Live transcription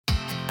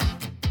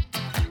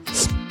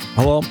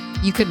Hello?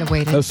 You couldn't have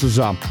waited. This is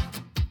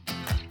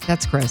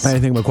That's gross.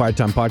 Anything But Quiet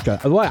Time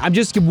podcast. I'm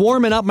just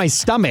warming up my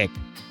stomach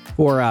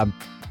for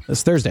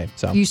this Thursday.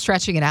 So You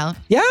stretching it out?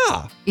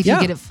 yeah. If you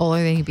get it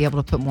fuller, then you'll be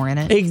able to put more in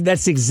it.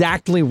 That's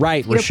exactly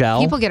right, You know, Rochelle.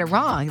 people get it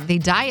wrong. They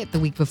diet the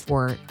week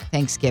before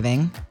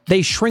Thanksgiving.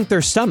 They shrink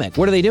their stomach.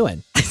 What are they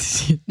doing?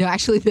 No,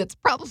 actually, that's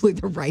probably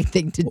the right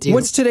thing to do.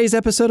 What's today's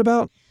episode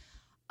about?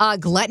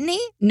 Gluttony?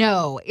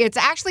 No, it's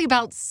actually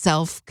about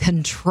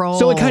self-control.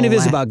 So it kind of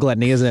is about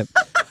gluttony, isn't it?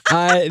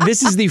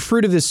 This is the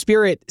Fruit of the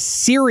Spirit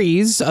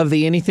series of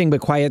the Anything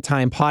But Quiet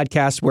Time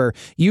podcast, where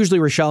usually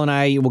Rochelle and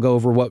I will go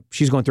over what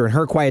she's going through in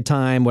her quiet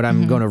time, what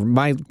I'm going over in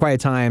my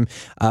quiet time.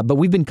 But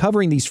we've been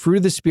covering these Fruit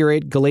of the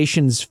Spirit,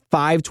 Galatians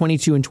 5,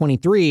 22 and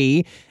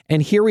 23.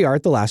 And here we are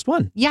at the last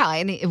one. Yeah,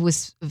 and it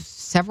was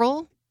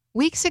several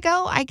weeks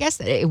ago, I guess.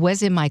 It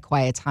was in my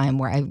quiet time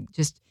where I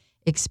just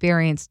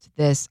experienced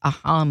this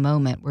aha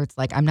moment where it's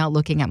like, I'm not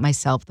looking at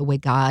myself the way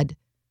God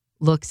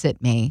looks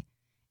at me.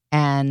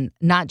 And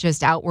not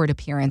just outward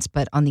appearance,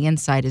 but on the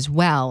inside as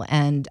well.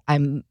 And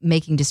I'm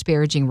making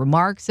disparaging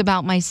remarks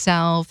about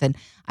myself, and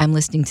I'm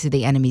listening to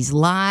the enemy's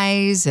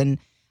lies and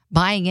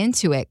buying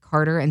into it,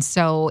 Carter. And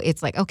so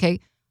it's like, okay,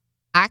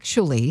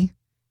 actually,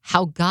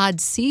 how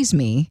God sees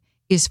me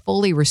is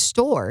fully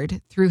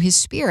restored through his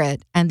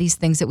Spirit and these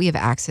things that we have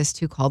access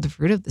to called the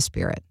fruit of the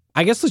Spirit.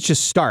 I guess let's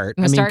just start.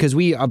 You wanna start? Because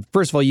we,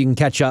 first of all, you can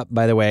catch up,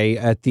 by the way,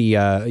 at the,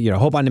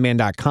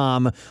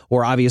 hopeondemand.com,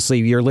 or obviously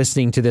you're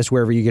listening to this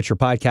wherever you get your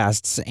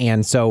podcasts.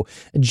 And so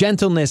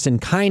gentleness and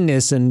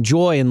kindness and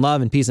joy and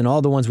love and peace and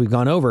all the ones we've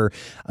gone over.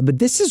 But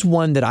this is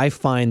one that I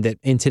find that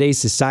in today's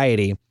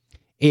society,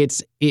 I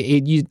guess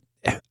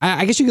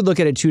you could look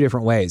at it two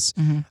different ways.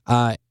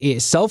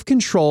 It's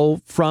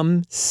self-control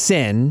from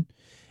sin,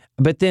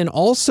 but then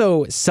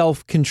also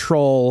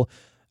self-control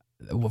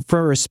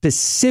for a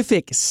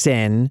specific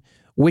sin,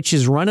 which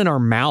is running our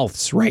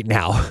mouths right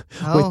now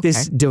with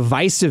this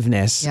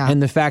divisiveness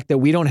and the fact that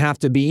we don't have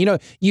to be,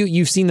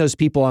 you've seen those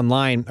people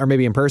online or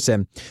maybe in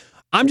person.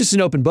 I'm just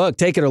an open book.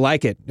 Take it or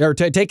like it, or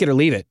take it or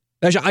leave it.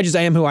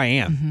 I am who I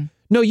am.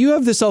 No, you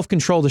have the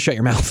self-control to shut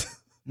your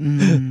mouth.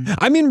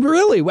 I mean,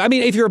 really. I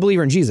mean, if you're a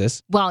believer in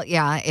Jesus. Well,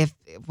 yeah.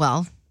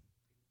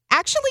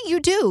 Actually, you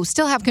do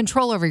still have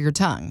control over your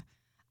tongue.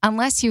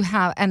 Unless you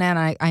have, and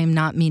I am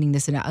not meaning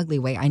this in an ugly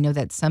way. I know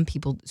that some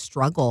people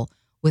struggle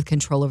with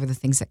control over the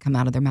things that come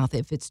out of their mouth,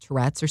 if it's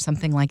Tourette's or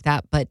something like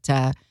that. But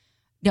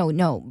no.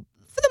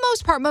 For the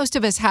most part, most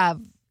of us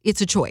it's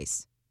a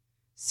choice.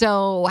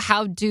 So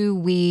how do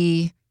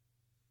we,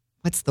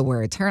 what's the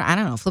word?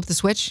 Flip the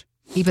switch,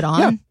 keep it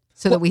on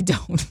so that we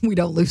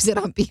don't lose it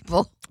on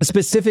people.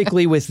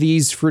 Specifically with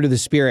these Fruit of the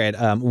Spirit,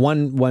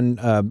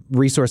 one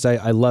resource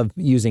I love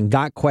using,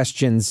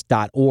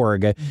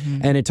 gotquestions.org,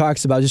 and it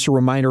talks about, just a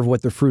reminder of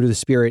what the Fruit of the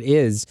Spirit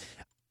is.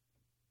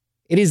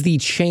 It is the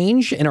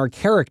change in our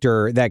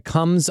character that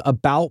comes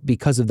about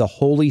because of the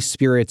Holy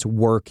Spirit's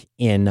work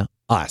in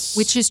us.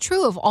 Which is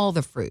true of all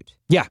the fruit.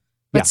 Yeah.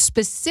 But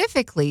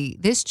specifically,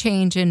 this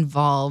change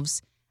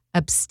involves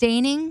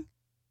abstaining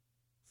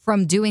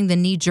from doing the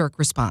knee-jerk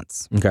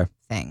response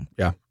thing.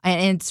 Yeah.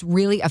 And it's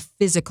really a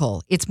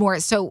physical. It's more,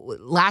 so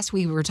last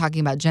week we were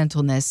talking about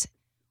gentleness,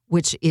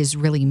 which is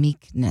really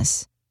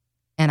meekness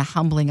and a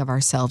humbling of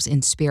ourselves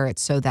in spirit,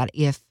 so that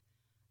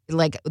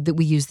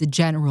we use the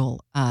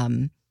general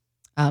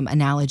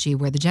analogy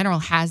where the general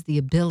has the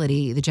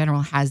ability, the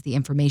general has the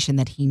information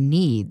that he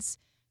needs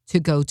to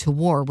go to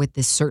war with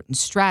this certain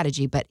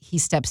strategy, but he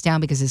steps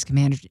down because his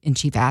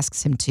commander-in-chief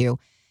asks him to,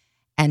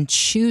 and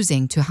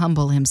choosing to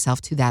humble himself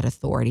to that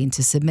authority and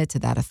to submit to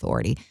that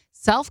authority.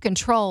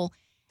 Self-control,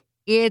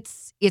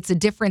 it's a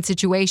different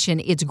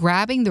situation. It's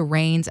grabbing the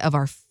reins of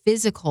our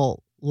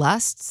physical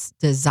lusts,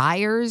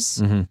 desires,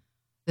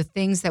 the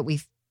things that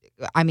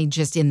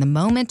just in the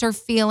moment are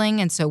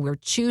feeling, and so we're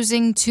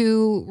choosing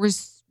to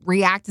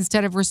react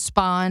instead of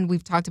respond.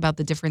 We've talked about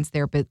the difference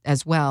there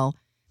as well.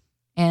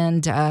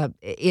 And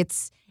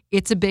it's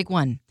a big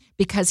one,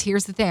 because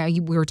here's the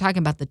thing. We were talking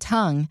about the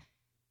tongue.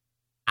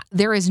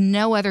 There is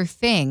no other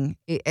thing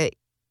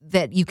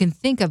that you can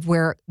think of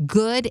where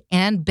good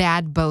and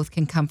bad both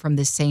can come from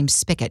the same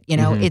spigot.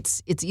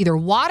 It's either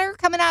water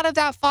coming out of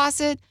that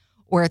faucet,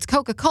 or it's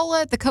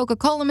Coca-Cola at the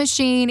Coca-Cola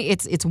machine.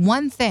 It's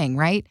one thing,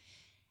 right?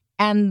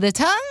 And the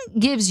tongue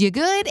gives you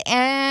good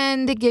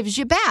and it gives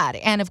you bad.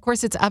 And of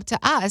course, it's up to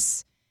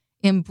us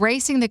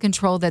embracing the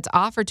control that's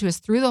offered to us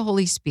through the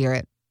Holy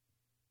Spirit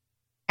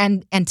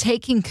and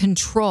taking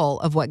control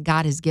of what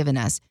God has given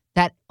us.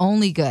 That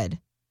only good,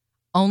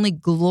 only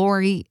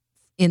glory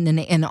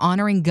in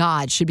honoring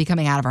God should be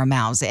coming out of our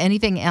mouths.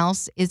 Anything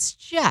else, it's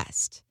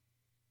just,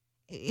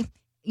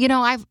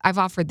 I've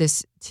offered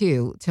this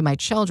too to my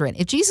children.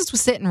 If Jesus was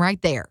sitting right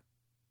there,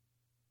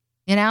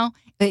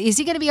 is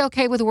he going to be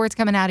okay with the words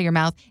coming out of your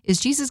mouth?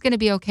 Is Jesus going to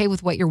be okay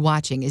with what you're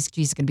watching? Is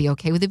Jesus going to be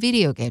okay with the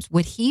video games?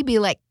 Would he be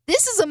like,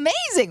 this is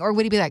amazing? Or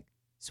would he be like,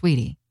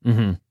 sweetie?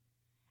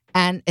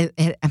 And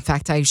in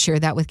fact, I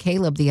shared that with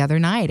Caleb the other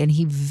night, and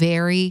he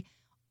very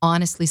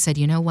honestly said,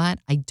 you know what?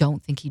 I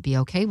don't think he'd be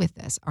okay with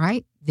this. All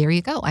right, there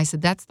you go. I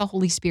said, that's the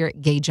Holy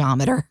Spirit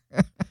gaugeometer.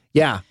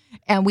 Yeah.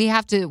 And we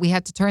have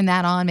to turn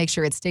that on, make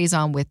sure it stays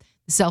on with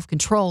the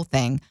self-control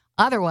thing.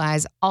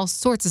 Otherwise, all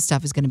sorts of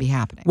stuff is going to be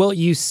happening. Well,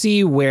 you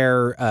see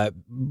where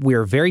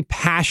we're very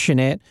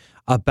passionate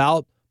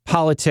about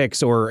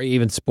politics or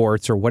even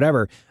sports or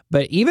whatever,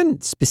 but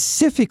even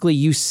specifically,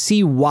 you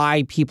see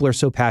why people are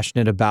so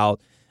passionate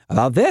about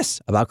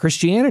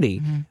Christianity.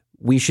 Mm-hmm.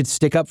 We should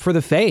stick up for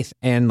the faith,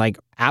 and like,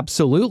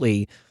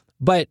 absolutely.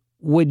 But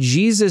would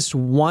Jesus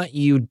want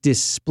you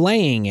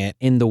displaying it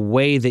in the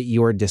way that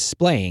you're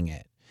displaying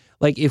it?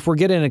 Like, if we're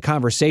getting a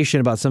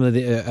conversation about some of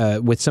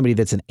the with somebody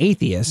that's an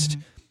atheist,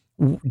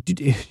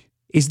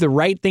 is the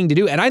right thing to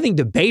do? And I think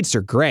debates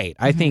are great.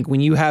 I think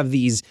when you have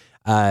these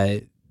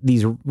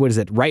what is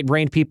it,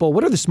 right-brained people?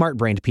 What are the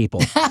smart-brained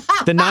people?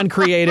 The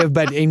non-creative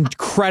but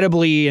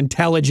incredibly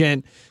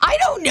intelligent. I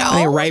don't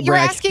know. Right, You're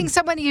Brad? asking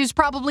somebody who's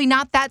probably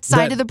not that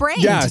side of the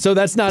brain. Yeah, so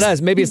that's not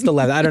us. Maybe it's the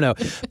left. I don't know.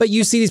 But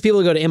you see these people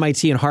who go to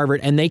MIT and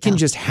Harvard, and they can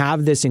just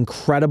have this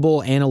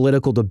incredible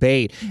analytical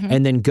debate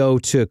and then go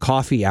to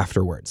coffee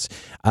afterwards.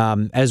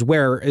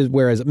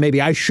 Whereas maybe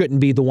I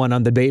shouldn't be the one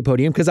on the debate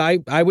podium because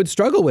I would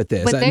struggle with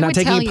this, But they not would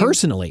taking tell it you,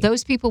 personally.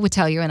 Those people would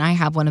tell you, and I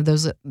have one of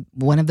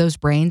those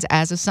brains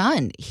as a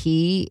son.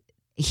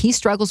 He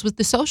struggles with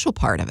the social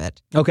part of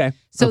it. Okay.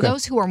 So okay.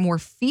 those who are more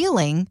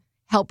feeling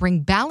help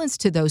bring balance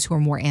to those who are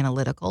more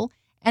analytical.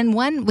 And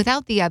one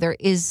without the other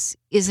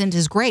isn't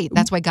as great.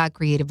 That's why God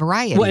created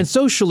variety. Well, and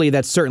socially,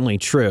 that's certainly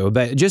true.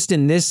 But just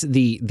in this,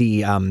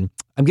 I'm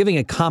giving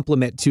a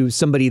compliment to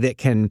somebody that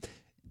can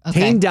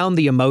tame down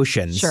the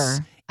emotions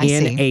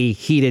in a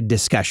heated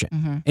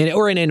discussion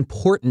or an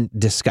important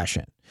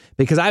discussion.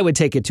 Because I would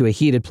take it to a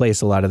heated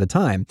place a lot of the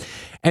time.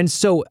 And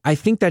so I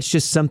think that's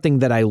just something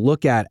that I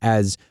look at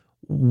as,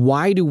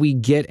 why do we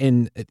get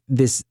in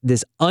this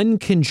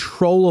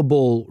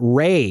uncontrollable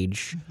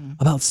rage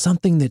about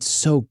something that's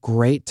so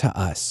great to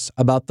us,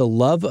 about the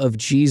love of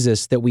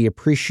Jesus, that we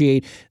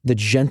appreciate the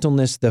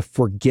gentleness, the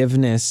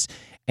forgiveness,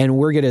 and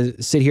we're going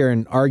to sit here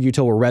and argue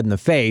till we're red in the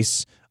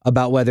face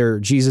about whether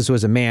Jesus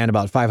was a man.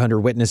 About 500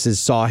 witnesses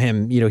saw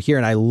him, here,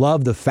 and I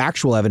love the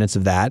factual evidence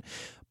of that.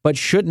 But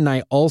shouldn't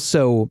I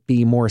also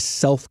be more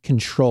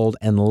self-controlled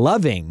and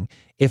loving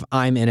if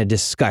I'm in a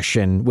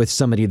discussion with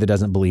somebody that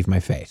doesn't believe my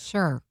faith?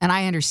 Sure. And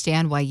I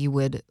understand why you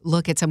would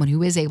look at someone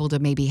who is able to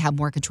maybe have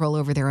more control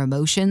over their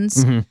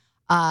emotions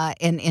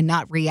and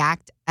not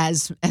react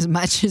as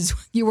much as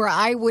you or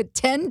I would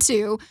tend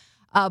to.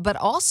 But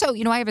also,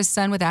 I have a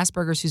son with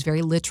Asperger's who's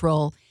very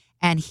literal,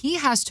 and he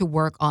has to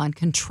work on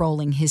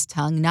controlling his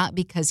tongue, not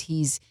because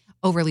he's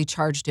overly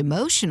charged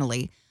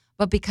emotionally,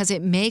 but because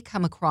it may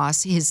come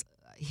across his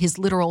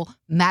literal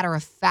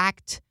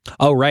matter-of-fact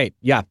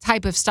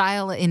type of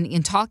style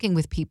in talking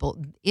with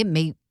people. It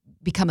may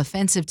become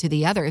offensive to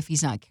the other if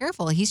he's not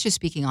careful. He's just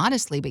speaking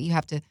honestly, but you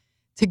have to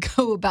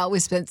go about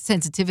with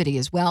sensitivity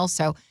as well.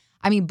 So,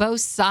 I mean,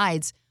 both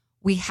sides,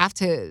 we have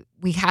to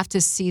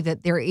see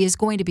that there is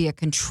going to be a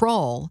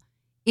control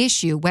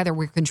issue, whether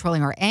we're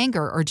controlling our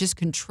anger or just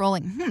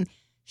controlling,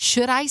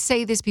 should I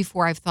say this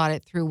before I've thought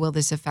it through? Will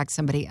this affect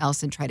somebody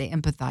else? And try to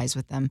empathize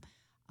with them.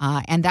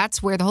 And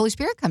that's where the Holy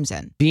Spirit comes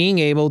in. Being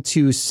able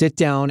to sit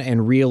down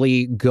and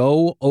really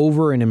go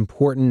over an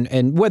important,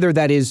 and whether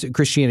that is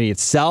Christianity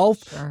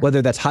itself,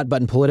 whether that's hot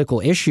button political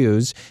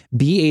issues,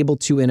 be able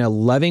to, in a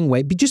loving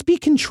way, just be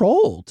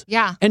controlled.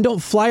 Yeah. And don't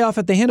fly off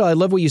at the handle. I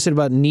love what you said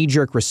about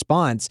knee-jerk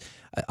response.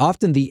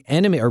 Often the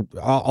enemy, or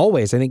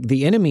always, I think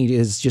the enemy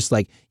is just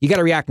like, you got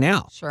to react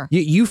now. Sure.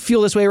 You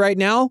feel this way right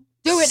now?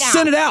 Do it now.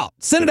 Send it out.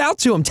 Send it out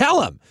to him.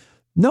 Tell him.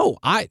 No,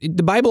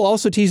 the Bible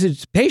also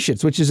teaches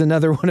patience, which is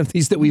another one of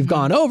these that we've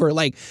gone over.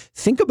 Like,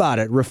 think about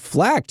it,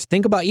 reflect,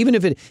 think about, even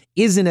if it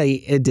isn't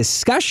a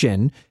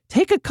discussion,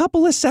 take a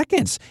couple of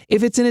seconds.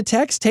 If it's in a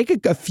text,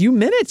 take a few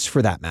minutes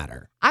for that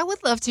matter. I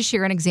would love to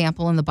share an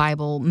example in the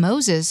Bible.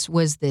 Moses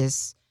was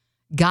this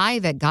guy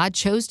that God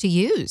chose to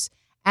use,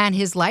 and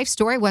his life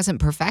story wasn't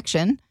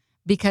perfection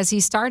because he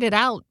started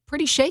out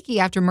pretty shaky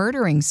after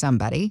murdering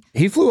somebody.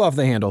 He flew off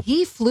the handle.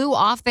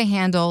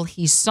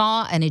 He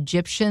saw an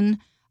Egyptian,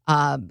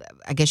 I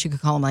guess you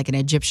could call him like an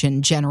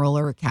Egyptian general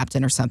or a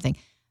captain or something,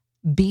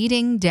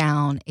 beating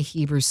down a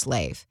Hebrew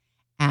slave.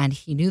 And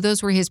he knew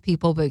those were his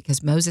people, but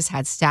because Moses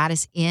had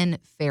status in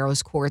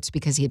Pharaoh's courts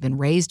because he had been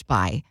raised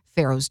by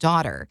Pharaoh's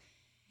daughter,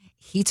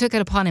 he took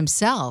it upon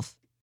himself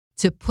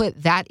to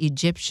put that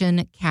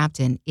Egyptian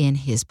captain in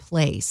his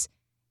place,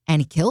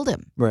 and he killed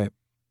him. Right.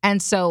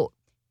 And so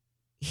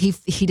he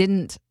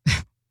didn't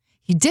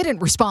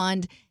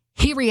respond.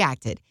 He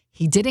reacted.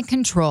 He didn't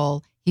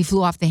control. He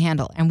flew off the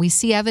handle. And we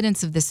see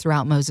evidence of this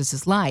throughout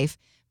Moses' life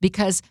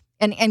because,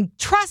 and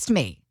trust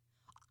me,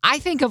 I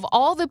think of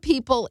all the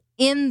people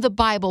in the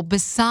Bible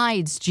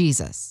besides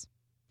Jesus,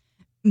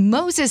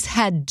 Moses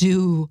had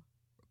due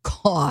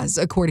cause,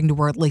 according to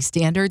worldly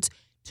standards,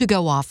 to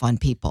go off on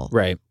people.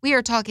 Right. We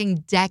are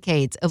talking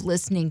decades of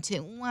listening to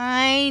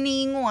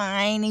whining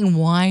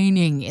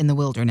in the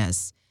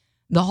wilderness.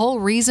 The whole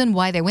reason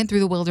why they went through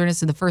the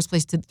wilderness in the first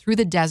place, through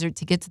the desert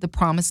to get to the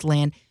promised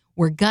land.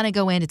 We're going to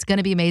go in. It's going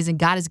to be amazing.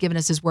 God has given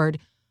us his word.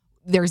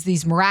 There's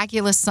these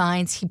miraculous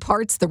signs. He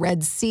parts the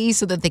Red Sea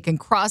so that they can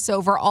cross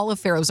over. All of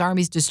Pharaoh's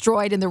armies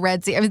destroyed in the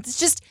Red Sea. I mean, it's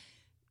just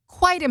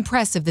quite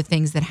impressive, the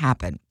things that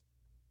happen,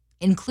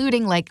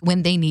 including like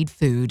when they need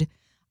food.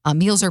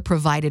 Meals are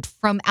provided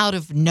from out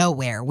of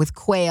nowhere with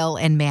quail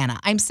and manna.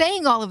 I'm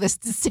saying all of this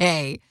to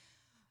say,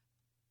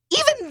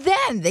 even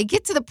then, they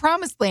get to the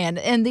promised land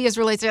and the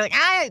Israelites are like,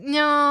 I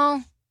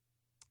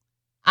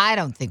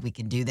don't think we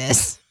can do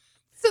this.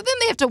 So then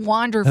they have to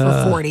wander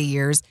for 40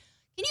 years.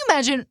 Can you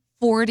imagine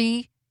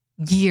 40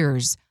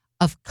 years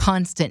of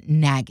constant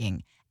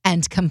nagging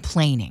and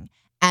complaining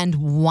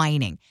and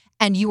whining?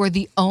 And you are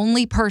the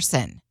only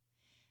person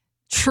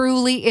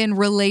truly in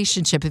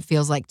relationship, it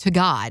feels like, to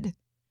God.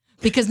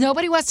 Because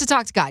nobody wants to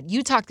talk to God.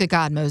 You talk to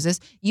God, Moses.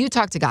 You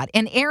talk to God.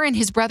 And Aaron,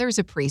 his brother, is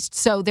a priest.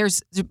 So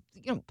there's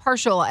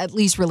partial, at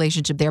least,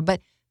 relationship there.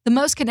 But the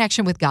most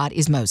connection with God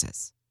is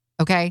Moses.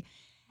 Okay?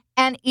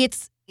 And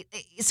it's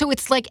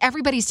like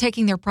everybody's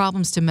taking their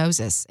problems to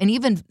Moses. And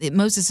even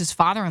Moses'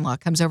 father-in-law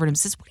comes over to him and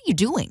says, what are you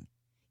doing?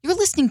 You're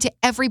listening to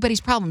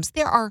everybody's problems.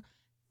 There are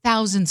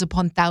thousands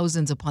upon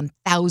thousands upon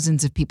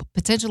thousands of people,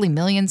 potentially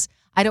millions,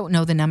 I don't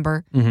know the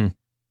number,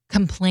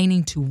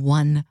 complaining to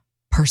one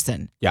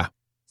person. Yeah.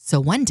 So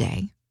one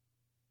day,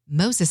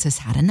 Moses has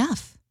had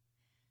enough.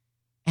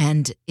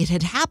 And it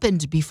had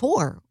happened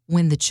before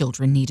when the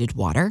children needed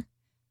water,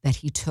 that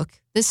he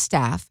took the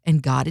staff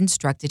and God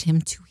instructed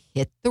him to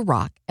hit the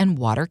rock and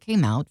water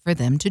came out for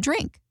them to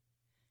drink.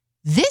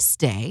 This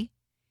day,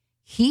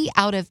 he,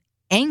 out of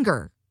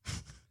anger,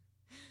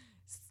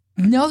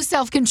 no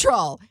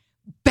self-control,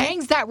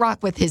 bangs that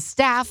rock with his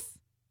staff.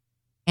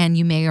 And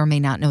you may or may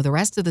not know the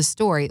rest of the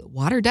story.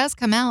 Water does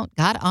come out.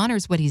 God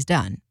honors what he's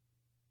done.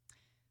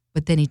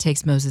 But then he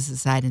takes Moses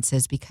aside and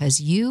says, because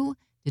you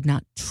did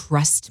not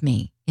trust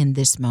me in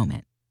this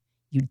moment,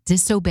 you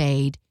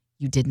disobeyed,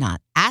 you did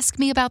not ask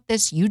me about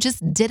this, you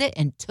just did it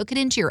and took it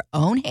into your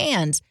own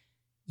hands,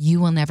 you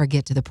will never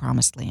get to the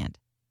promised land.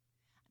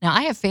 Now,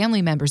 I have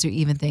family members who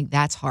even think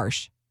that's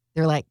harsh.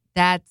 They're like,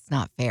 that's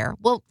not fair.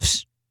 Well,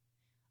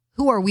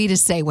 who are we to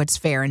say what's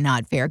fair and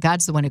not fair?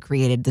 God's the one who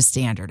created the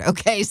standard,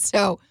 okay?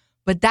 So,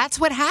 but that's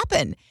what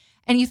happened.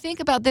 And you think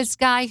about this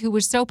guy who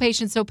was so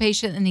patient,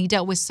 and he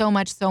dealt with so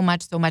much,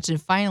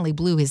 and finally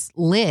blew his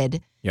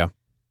lid. Yeah.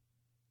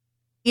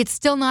 It's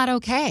still not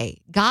okay.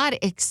 God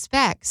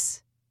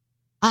expects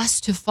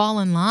us to fall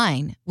in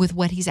line with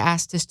what he's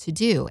asked us to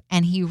do.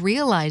 And he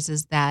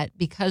realizes that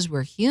because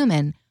we're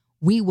human,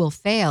 we will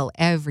fail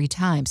every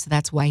time. So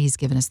that's why he's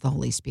given us the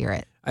Holy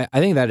Spirit. I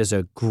think that is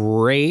a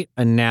great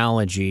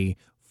analogy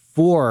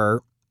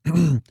for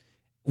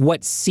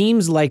what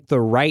seems like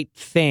the right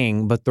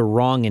thing, but the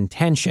wrong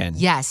intention.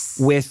 Yes.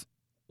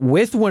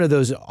 With one of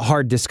those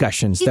hard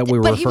discussions that we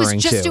were referring to. But he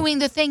was just doing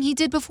the thing he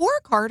did before,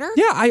 Carter.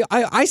 Yeah,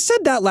 I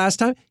said that last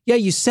time. Yeah,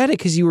 you said it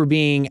because you were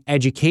being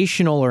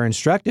educational or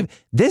instructive.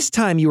 This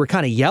time you were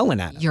kind of yelling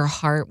at him. Your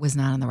heart was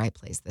not in the right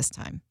place this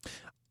time.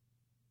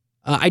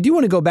 I do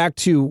want to go back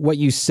to what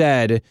you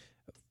said.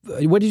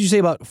 What did you say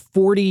about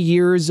 40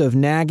 years of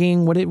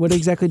nagging? What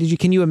exactly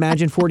can you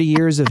imagine 40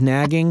 years of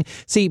nagging?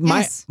 See,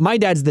 my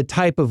dad's the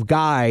type of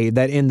guy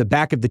that in the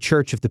back of the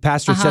church, if the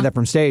pastor said that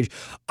from stage,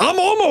 I'm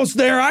almost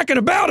there, I can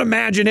about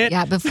imagine it.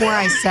 Yeah, before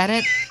I said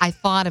it, I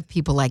thought of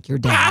people like your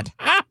dad.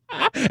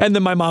 And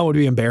then my mom would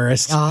be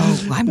embarrassed.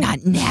 Oh, I'm not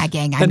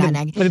nagging. I'm not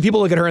nagging. And then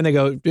people look at her and they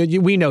go,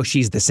 we know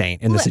she's the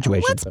saint in the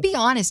situation. Let's be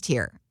honest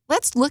here.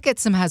 Let's look at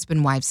some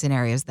husband-wife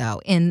scenarios,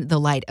 though, in the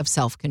light of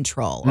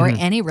self-control or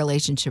any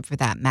relationship for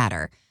that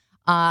matter.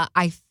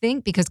 I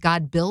think because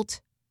God built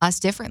us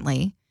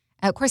differently.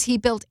 Of course, he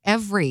built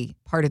every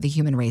part of the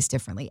human race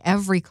differently.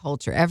 Every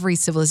culture, every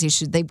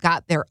civilization, they've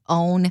got their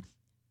own,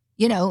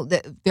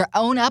 their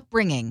own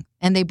upbringing,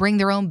 and they bring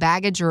their own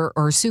baggage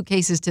or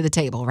suitcases to the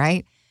table,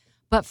 right?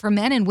 But for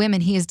men and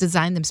women, he has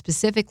designed them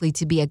specifically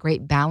to be a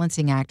great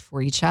balancing act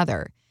for each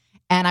other.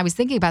 And I was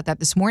thinking about that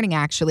this morning,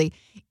 actually.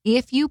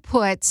 If you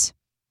put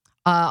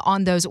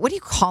on those, what do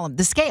you call them?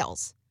 The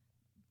scales.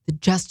 The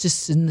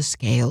justice in the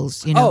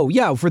scales, Oh,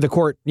 yeah, for the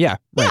court. Yeah.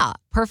 Right. Yeah,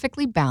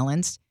 perfectly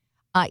balanced.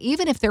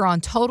 Even if they're on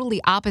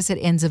totally opposite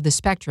ends of the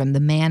spectrum, the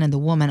man and the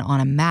woman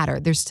on a matter,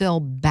 there's still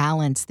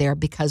balance there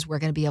because we're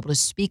going to be able to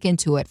speak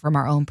into it from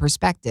our own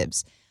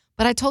perspectives.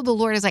 But I told the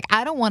Lord, I was like,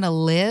 I don't want to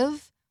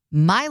live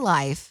my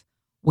life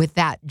with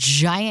that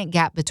giant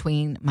gap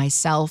between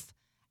myself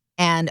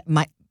and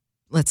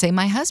let's say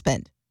my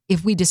husband,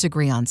 if we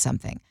disagree on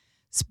something.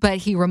 But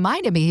he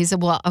reminded me, he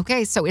said, well,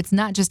 okay, so it's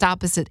not just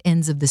opposite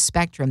ends of the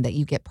spectrum that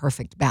you get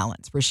perfect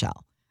balance,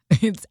 Rochelle.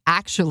 It's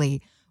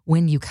actually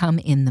when you come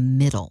in the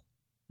middle,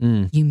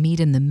 you meet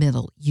in the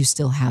middle, you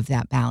still have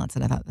that balance.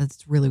 And I thought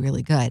that's really,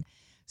 really good.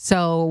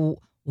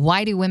 So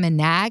why do women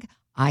nag?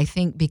 I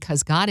think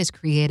because God has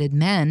created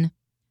men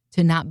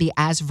to not be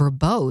as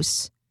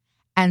verbose.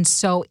 And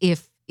so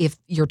if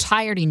you're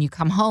tired and you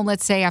come home,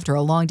 let's say after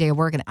a long day of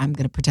work, and I'm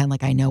going to pretend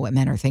like I know what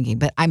men are thinking,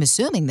 but I'm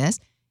assuming this,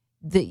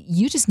 that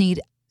you just need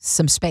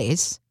some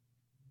space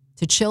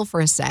to chill for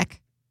a sec.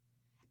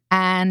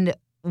 And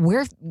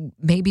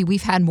maybe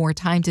we've had more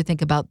time to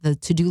think about the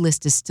to-do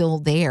list is still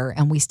there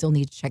and we still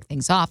need to check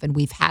things off. And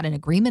we've had an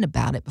agreement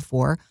about it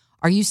before.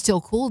 Are you still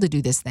cool to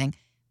do this thing?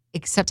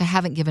 Except I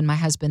haven't given my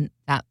husband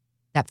that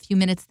few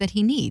minutes that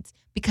he needs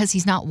because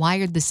he's not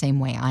wired the same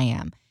way I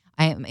am.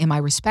 Am I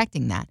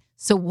respecting that?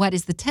 So what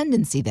is the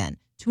tendency then?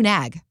 To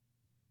nag.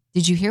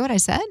 Did you hear what I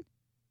said?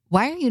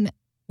 Why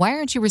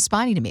aren't you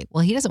responding to me?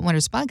 Well, he doesn't want to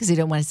respond because he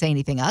doesn't want to say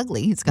anything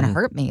ugly. It's going to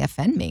hurt me,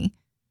 offend me.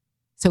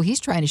 So he's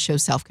trying to show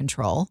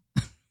self-control.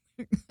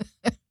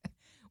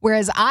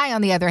 Whereas I,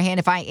 on the other hand,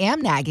 if I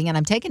am nagging and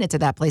I'm taking it to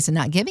that place and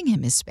not giving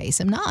him his space,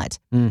 I'm not.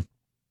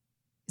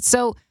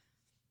 So,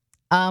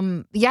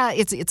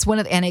 it's one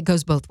of, and it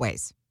goes both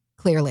ways.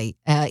 Clearly,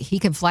 he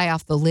can fly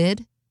off the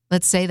lid.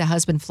 Let's say the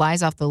husband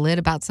flies off the lid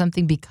about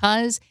something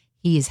because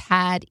he has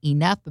had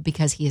enough, but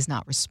because he has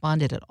not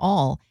responded at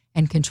all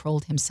and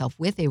controlled himself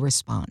with a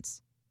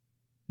response.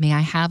 May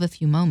I have a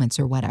few moments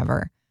or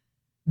whatever?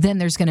 Then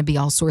there's going to be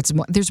all sorts of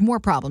there's more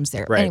problems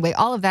there. Right. Anyway,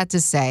 all of that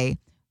to say,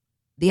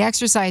 the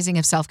exercising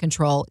of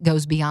self-control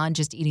goes beyond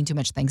just eating too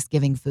much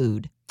Thanksgiving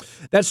food.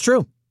 That's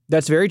true.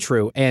 That's very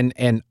true. And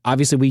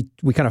obviously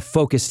we kind of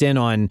focused in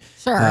on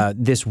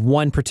this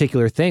one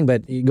particular thing,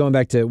 but going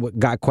back to what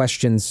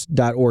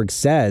gotquestions.org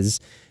says,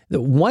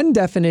 the one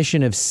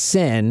definition of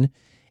sin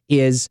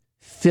is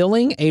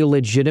filling a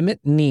legitimate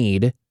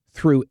need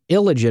through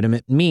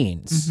illegitimate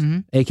means,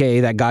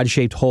 aka that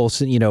God-shaped hole,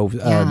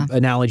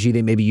 analogy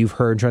that maybe you've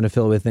heard trying to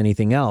fill with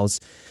anything else.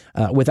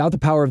 Without the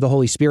power of the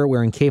Holy Spirit,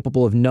 we're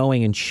incapable of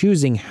knowing and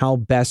choosing how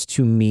best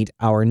to meet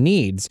our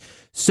needs.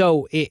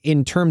 So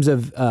in terms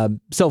of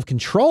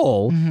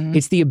self-control,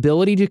 it's the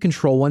ability to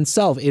control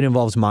oneself. It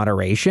involves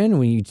moderation.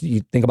 When you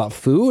think about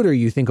food, or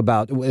you think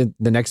about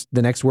the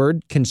next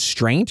word,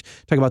 constraint,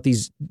 talk about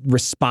these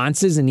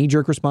responses and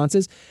knee-jerk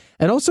responses,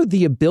 and also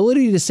the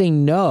ability to say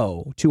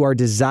no to our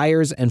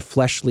desires and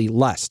fleshly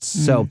lusts.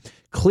 So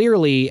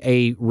clearly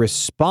a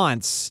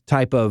response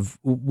type of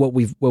what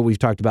we've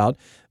talked about,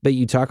 but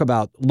you talk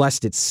about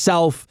lust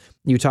itself,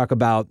 you talk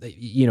about,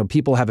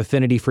 people have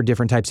affinity for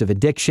different types of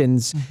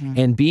addictions,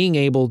 and being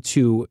able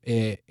to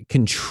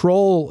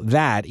control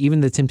that,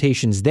 even the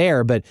temptations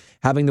there, but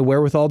having the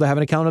wherewithal to have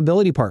an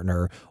accountability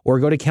partner or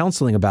go to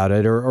counseling about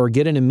it or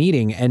get in a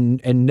meeting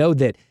and know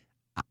that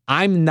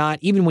I'm not,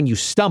 even when you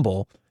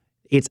stumble,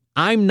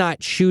 I'm not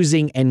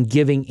choosing and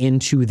giving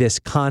into this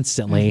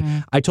constantly.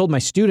 I told my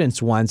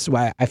students once,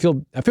 I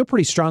feel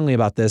pretty strongly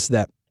about this,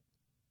 that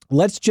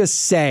let's just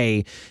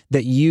say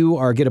that you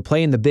are going to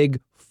play in the big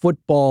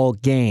football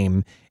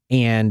game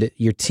and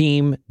your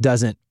team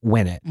doesn't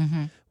win it.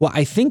 Well,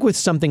 I think with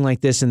something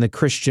like this in the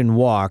Christian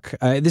walk,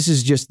 this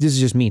is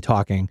just me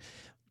talking,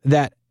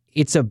 that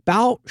it's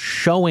about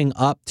showing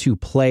up to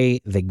play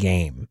the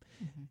game.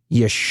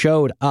 You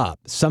showed up.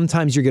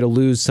 Sometimes you're going to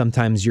lose,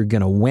 sometimes you're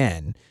going to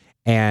win.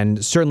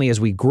 And certainly as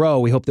we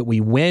grow, we hope that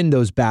we win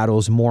those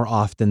battles more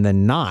often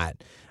than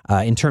not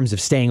in terms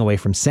of staying away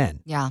from sin.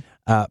 Yeah.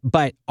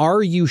 But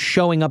are you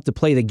showing up to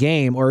play the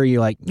game, or are you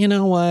like, you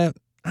know what,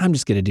 I'm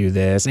just going to do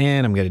this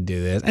and I'm going to do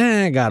this.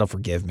 God will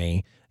forgive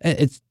me.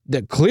 It's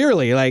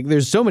clearly like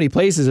there's so many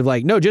places of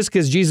like, no, just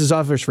because Jesus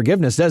offers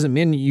forgiveness doesn't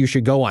mean you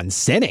should go on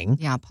sinning.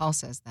 Yeah, Paul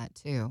says that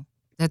too.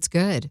 That's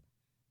good.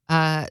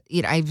 I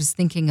was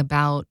thinking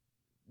about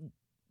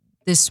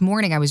this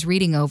morning, I was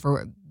reading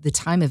over the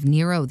time of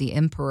Nero, the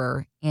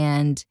emperor,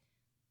 and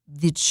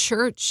the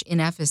church in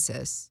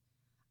Ephesus,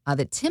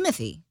 that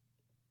Timothy,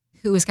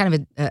 who was kind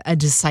of a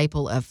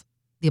disciple of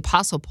the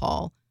Apostle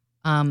Paul,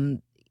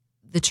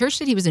 the church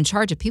that he was in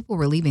charge of, people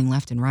were leaving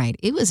left and right.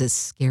 It was a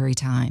scary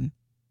time.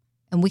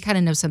 And we kind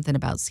of know something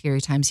about scary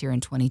times here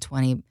in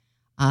 2020,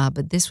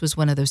 but this was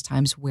one of those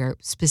times where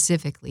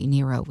specifically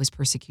Nero was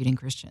persecuting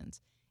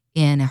Christians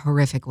in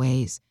horrific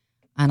ways.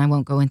 And I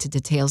won't go into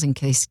details in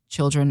case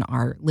children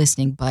are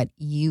listening, but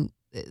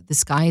the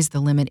sky is the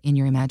limit in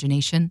your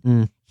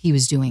imagination. He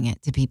was doing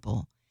it to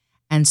people.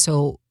 And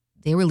so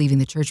they were leaving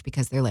the church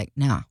because they're like,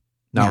 no.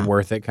 Not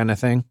worth it kind of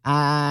thing?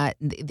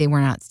 They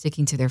were not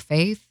sticking to their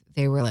faith.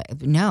 They were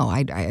like, no,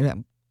 I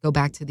go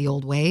back to the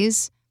old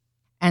ways.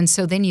 And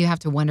so then you have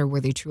to wonder,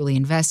 were they truly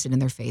invested in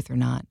their faith or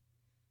not?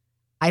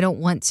 I don't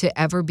want to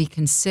ever be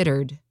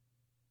considered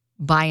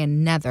by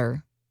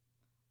another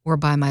or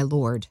by my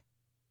Lord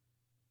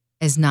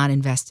as not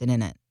invested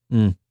in it.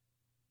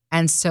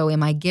 And so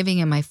am I giving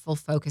him my full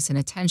focus and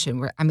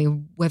attention?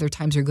 Whether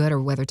times are good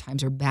or whether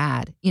times are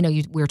bad.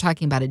 We were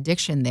talking about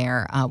addiction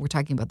there. We're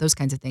talking about those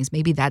kinds of things.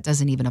 Maybe that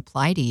doesn't even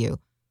apply to you.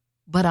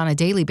 But on a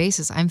daily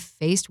basis, I'm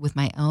faced with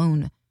my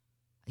own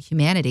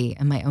humanity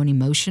and my own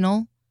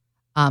emotional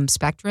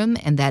spectrum,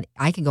 and that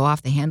I can go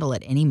off the handle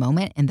at any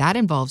moment. And that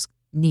involves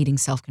needing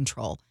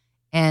self-control.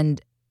 And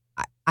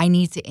I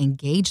need to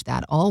engage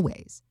that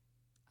always.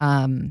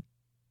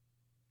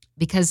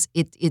 Because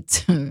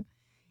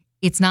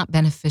it's not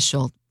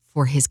beneficial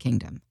for his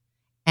kingdom.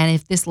 And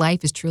if this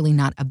life is truly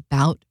not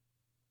about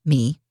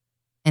me,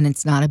 and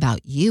it's not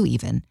about you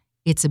even,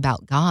 it's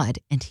about God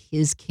and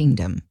his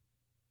kingdom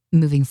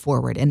moving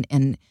forward.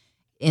 And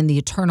in the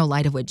eternal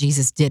light of what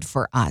Jesus did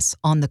for us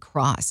on the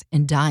cross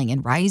and dying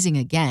and rising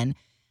again,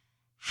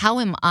 how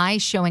am I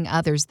showing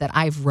others that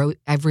I've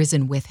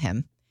risen with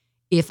him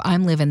if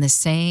I'm living the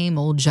same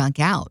old junk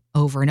out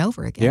over and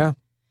over again?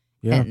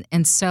 Yeah.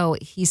 And so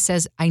he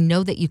says, I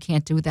know that you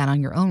can't do that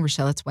on your own,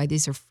 Rochelle. That's why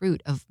these are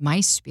fruit of my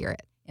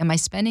spirit. Am I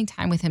spending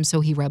time with him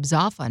so he rubs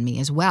off on me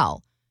as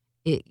well?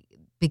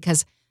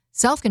 Because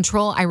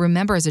self-control, I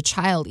remember as a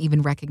child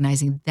even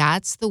recognizing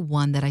that's the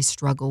one that I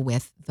struggle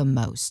with the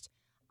most.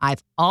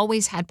 I've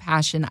always had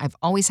passion. I've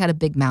always had a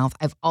big mouth.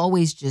 I've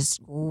always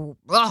just gone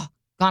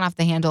off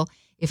the handle.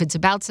 If it's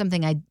about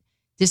something I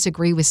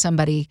disagree with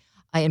somebody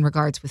in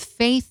regards with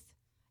faith,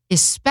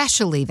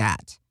 especially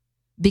that,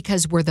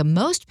 because we're the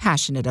most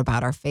passionate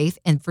about our faith.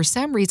 And for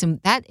some reason,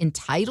 that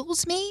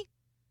entitles me,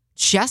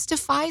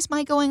 justifies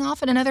my going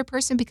off at another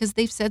person because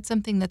they've said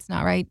something that's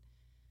not right.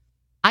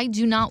 I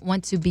do not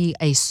want to be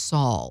a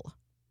Saul.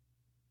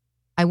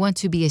 I want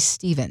to be a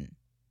Stephen.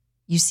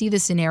 You see the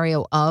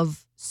scenario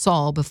of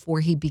Saul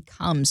before he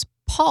becomes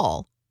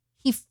Paul.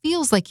 He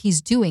feels like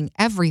he's doing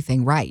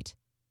everything right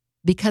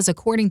because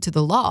according to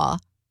the law,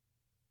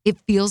 it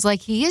feels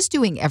like he is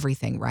doing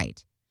everything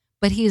right.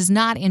 But he has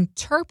not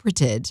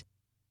interpreted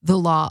the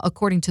law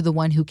according to the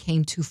one who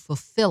came to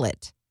fulfill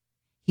it.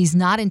 He's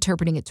not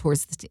interpreting it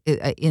towards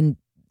in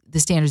the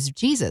standards of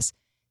Jesus.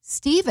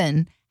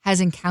 Stephen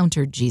has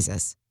encountered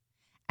Jesus.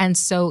 And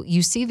so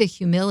you see the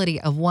humility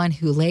of one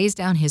who lays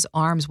down his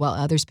arms while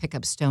others pick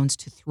up stones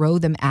to throw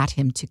them at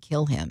him to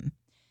kill him.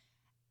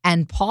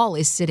 And Paul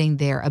is sitting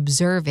there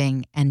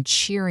observing and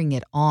cheering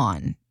it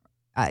on.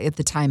 At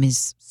the time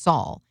is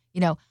Saul.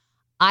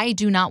 I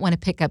do not want to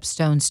pick up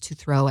stones to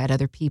throw at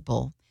other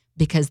people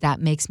because that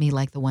makes me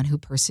like the one who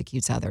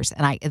persecutes others.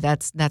 And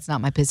that's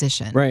not my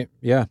position. Right.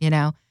 Yeah.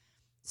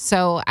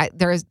 So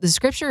the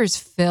scripture is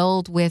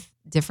filled with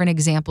different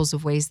examples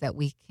of ways that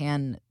we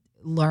can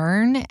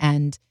learn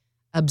and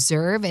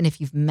observe. And if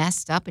you've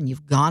messed up and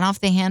you've gone off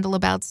the handle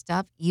about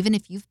stuff, even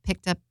if you've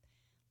picked up,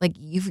 like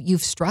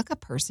you've struck a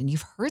person,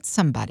 you've hurt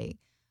somebody.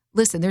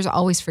 Listen, there's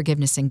always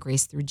forgiveness and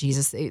grace through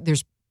Jesus.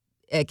 There's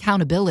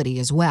accountability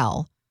as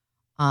well.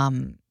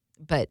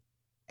 But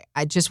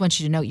I just want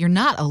you to know you're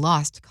not a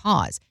lost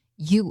cause.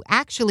 You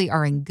actually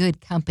are in good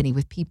company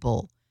with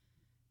people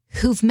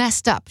who've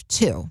messed up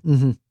too.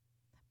 Mm-hmm.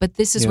 But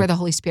this is where the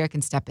Holy Spirit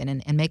can step in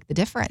and make the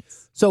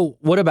difference. So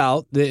what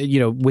about,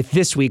 with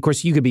this week, of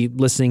course, you could be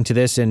listening to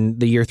this in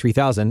the year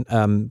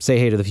 3000. Say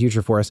hey to the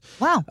future for us.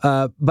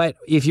 Wow. But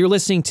if you're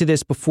listening to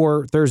this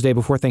before Thursday,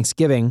 before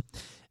Thanksgiving,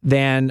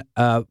 then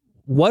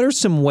what are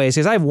some ways,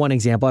 because I have one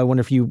example. I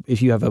wonder if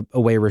you have a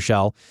way,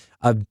 Rochelle,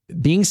 of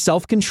being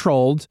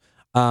self-controlled.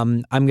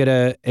 I'm going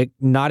to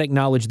not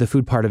acknowledge the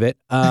food part of it.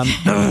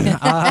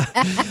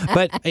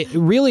 But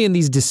really in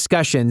these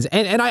discussions,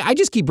 and I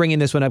just keep bringing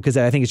this one up because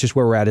I think it's just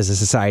where we're at as a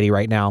society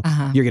right now.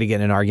 Uh-huh. You're going to get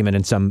in an argument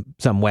in some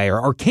way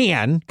or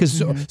can,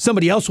 because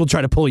somebody else will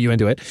try to pull you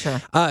into it. Sure.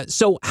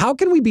 So how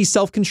can we be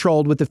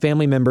self-controlled with the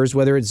family members,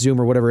 whether it's Zoom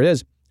or whatever it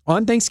is,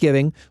 on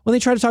Thanksgiving when they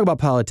try to talk about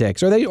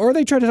politics or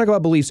they try to talk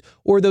about beliefs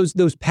or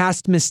those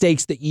past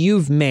mistakes that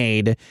you've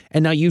made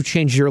and now you've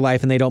changed your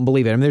life and they don't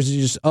believe it? I mean, there's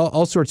just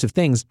all sorts of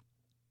things.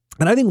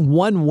 And I think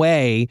one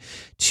way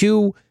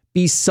to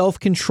be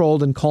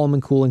self-controlled and calm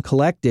and cool and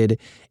collected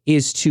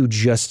is to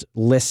just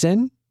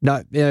listen.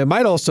 It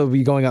might also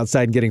be going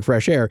outside and getting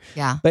fresh air.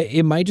 Yeah. But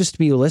it might just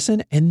be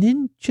listen and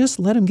then just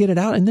let them get it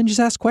out and then just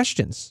ask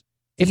questions.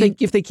 If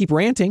they keep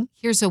ranting.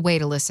 Here's a way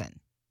to listen.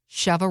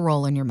 Shove a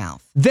roll in your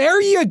mouth.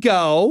 There you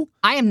go.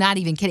 I am not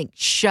even kidding.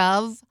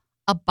 Shove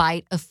a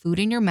bite of food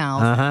in your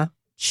mouth.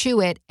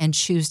 Chew it and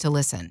choose to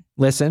listen.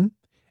 Listen.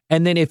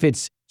 And then if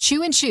it's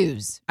chew and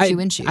choose. Chew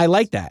and choose. I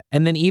like that.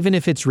 And then even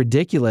if it's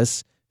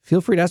ridiculous, feel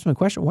free to ask them a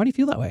question. Why do you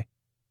feel that way?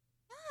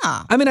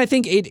 Yeah. I mean, I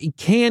think it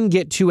can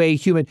get to a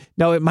human.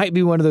 No, it might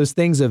be one of those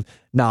things of,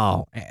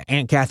 no,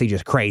 Aunt Kathy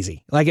just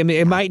crazy. Like, I mean,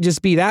 it might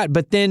just be that.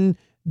 But then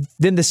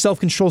the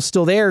self-control's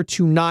still there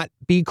to not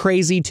be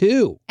crazy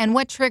too. And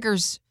what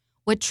triggers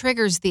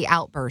the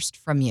outburst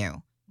from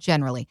you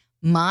generally?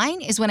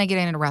 Mine is when I get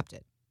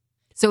interrupted.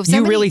 So if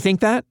somebody, you really think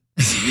that?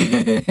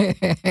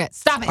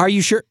 Stop it. Are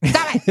you sure?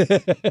 Stop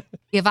it.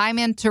 If I'm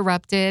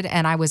interrupted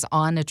and I was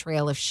on a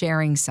trail of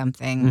sharing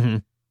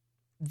something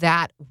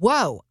that,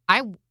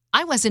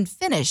 I wasn't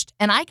finished.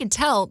 And I can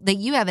tell that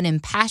you have an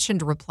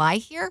impassioned reply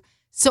here.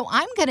 So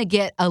I'm going to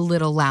get a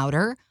little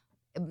louder.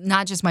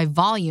 Not just my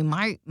volume,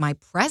 my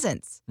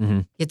presence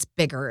gets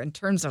bigger in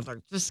terms of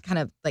just kind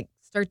of like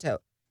start to,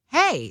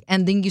 hey,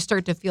 and then you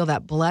start to feel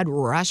that blood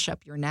rush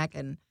up your neck.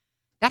 And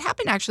that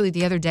happened actually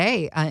the other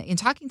day in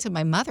talking to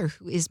my mother,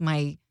 who is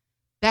my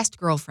best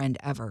girlfriend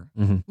ever.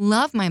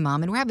 Love my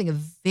mom, and we're having a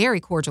very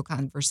cordial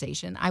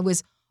conversation. I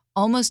was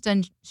almost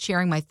done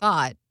sharing my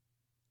thought,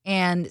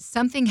 and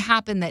something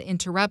happened that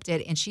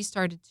interrupted, and she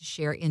started to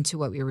share into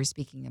what we were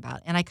speaking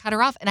about. And I cut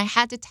her off, and I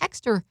had to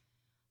text her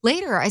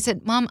later. I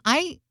said, Mom,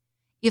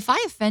 if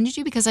I offended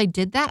you because I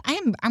did that,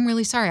 I'm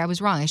really sorry. I was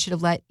wrong. I should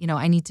have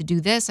I need to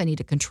do this. I need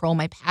to control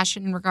my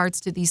passion in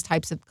regards to these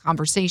types of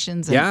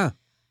conversations.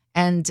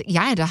 And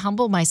yeah, I had to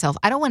humble myself.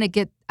 I don't want it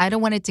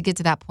to get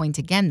to that point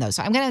again though.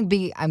 So I'm going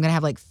to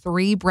have like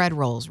 3 bread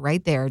rolls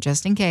right there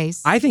just in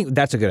case. I think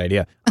that's a good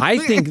idea. I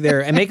think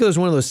and make those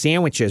one of those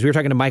sandwiches. We were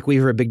talking to Mike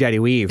Weaver at Big Daddy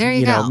Weave. There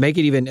you go. Make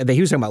it even,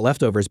 he was talking about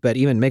leftovers, but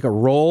even make a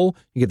roll.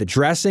 You get the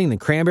dressing, the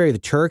cranberry, the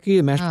turkey,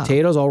 the mashed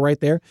potatoes all right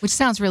there. Which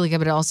sounds really good,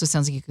 but it also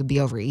sounds like you could be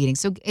overeating.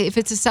 So if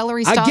it's a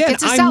celery stalk, again,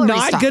 it's a celery stalk.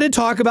 I'm not going to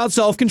talk about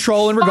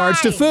self-control in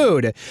regards to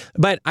food,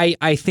 but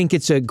I think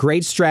it's a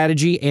great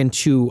strategy, and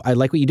I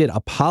like what you did,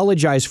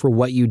 apologize for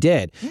what you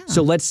did. Yeah.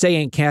 So let's say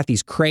Aunt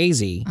Kathy's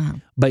crazy,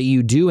 but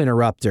you do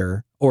interrupt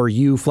her, or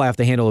you fly off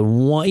the handle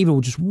in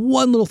even just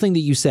one little thing that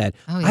you said.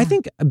 Oh, yeah. I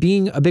think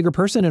being a bigger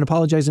person and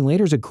apologizing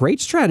later is a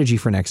great strategy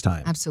for next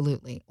time.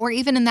 Absolutely. Or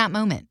even in that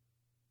moment.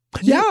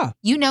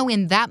 You know,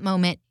 in that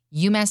moment,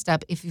 you messed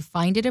up. If you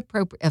find it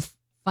appropriate,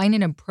 find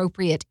an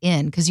appropriate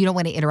in, because you don't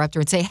want to interrupt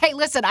her and say, hey,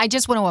 listen, I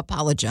just want to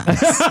apologize.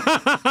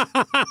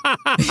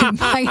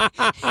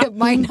 It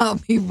might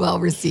not be well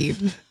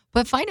received.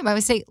 But find him. I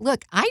would say,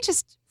 look, I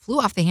just flew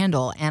off the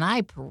handle, and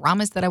I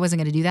promised that I wasn't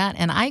going to do that.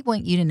 And I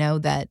want you to know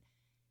that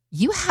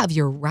you have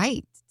your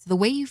right to the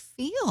way you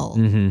feel.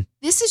 Mm-hmm.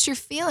 This is your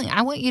feeling.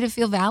 I want you to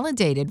feel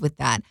validated with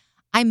that.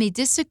 I may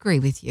disagree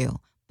with you,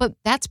 but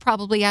that's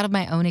probably out of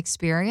my own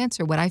experience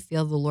or what I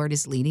feel the Lord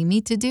is leading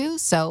me to do.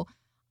 So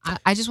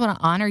I just want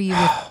to honor you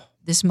with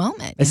this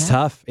moment. It's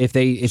tough if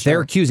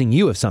they're accusing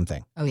you of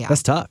something. Oh, yeah.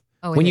 That's tough.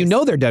 Oh, when you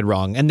know they're dead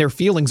wrong and their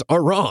feelings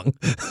are wrong.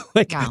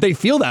 They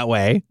feel that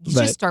way. You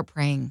just start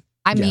praying.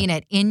 I mean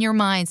it. In your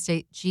mind,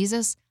 say,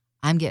 Jesus,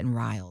 I'm getting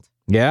riled.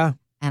 Yeah.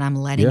 And I'm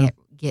letting it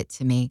get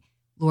to me.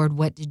 Lord,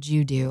 what did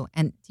you do?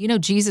 And,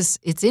 Jesus,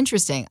 it's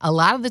interesting. A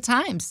lot of the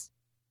times,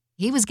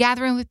 he was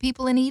gathering with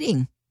people and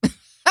eating.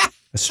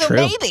 That's so true.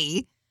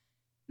 Maybe,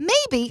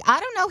 I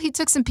don't know, he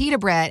took some pita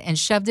bread and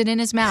shoved it in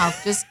his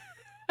mouth. Just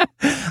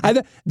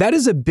that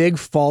is a big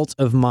fault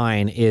of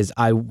mine, is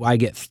I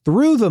get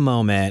through the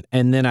moment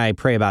and then I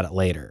pray about it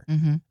later.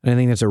 Mm-hmm. And I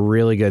think that's a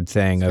really good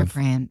thing.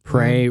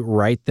 Pray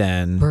right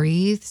then.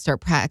 Breathe.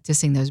 Start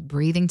practicing those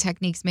breathing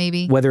techniques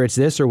maybe. Whether it's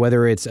this or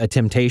whether it's a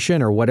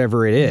temptation or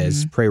whatever it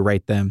is, pray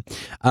right then.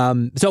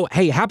 So,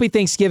 hey, happy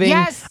Thanksgiving.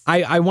 Yes.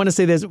 I want to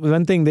say this,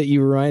 one thing that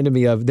you reminded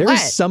me of. There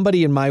is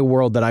somebody in my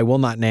world that I will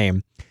not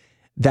name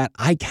that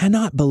I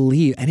cannot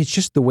believe, and it's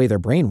just the way their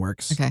brain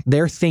works. Okay.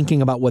 They're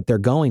thinking about what they're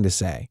going to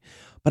say.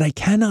 But I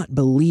cannot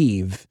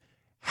believe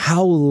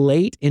how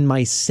late in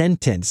my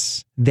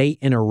sentence they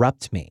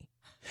interrupt me.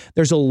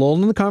 There's a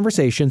lull in the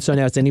conversation, so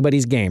now it's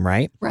anybody's game,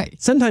 right?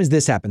 Right. Sometimes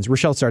this happens.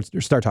 Rochelle start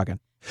talking.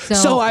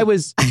 So I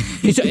was,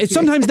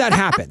 sometimes that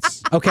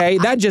happens, okay?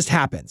 That just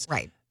happens.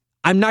 Right.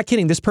 I'm not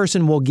kidding. This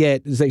person will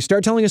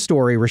start telling a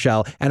story,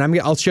 Rochelle, and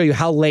I'll show you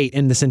how late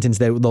in the sentence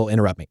they'll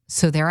interrupt me.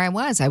 So there I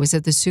was. I was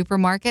at the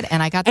supermarket,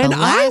 and I got the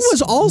last I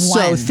was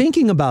also one.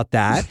 thinking about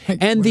that,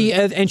 and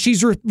and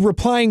she's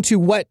replying to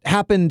what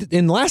happened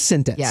in the last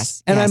sentence.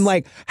 Yes. And I'm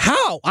like,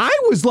 how? I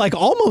was like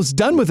almost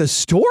done with a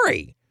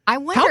story. I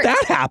wonder how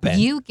that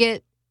happened. You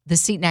get the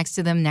seat next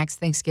to them next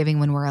Thanksgiving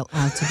when we're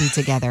allowed to be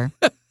together.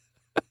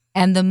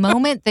 And the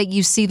moment that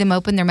you see them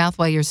open their mouth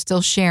while you're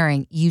still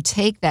sharing, you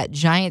take that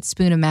giant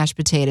spoon of mashed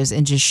potatoes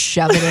and just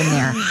shove it in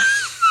there.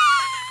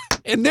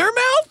 In their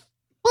mouth?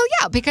 Well,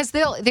 yeah, because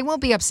they won't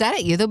be upset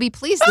at you. They'll be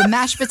pleased. The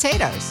mashed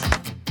potatoes.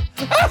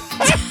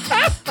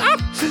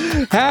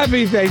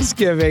 Happy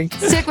Thanksgiving.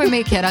 Stick with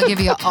me, kid. I'll give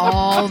you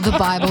all the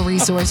Bible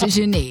resources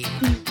you need.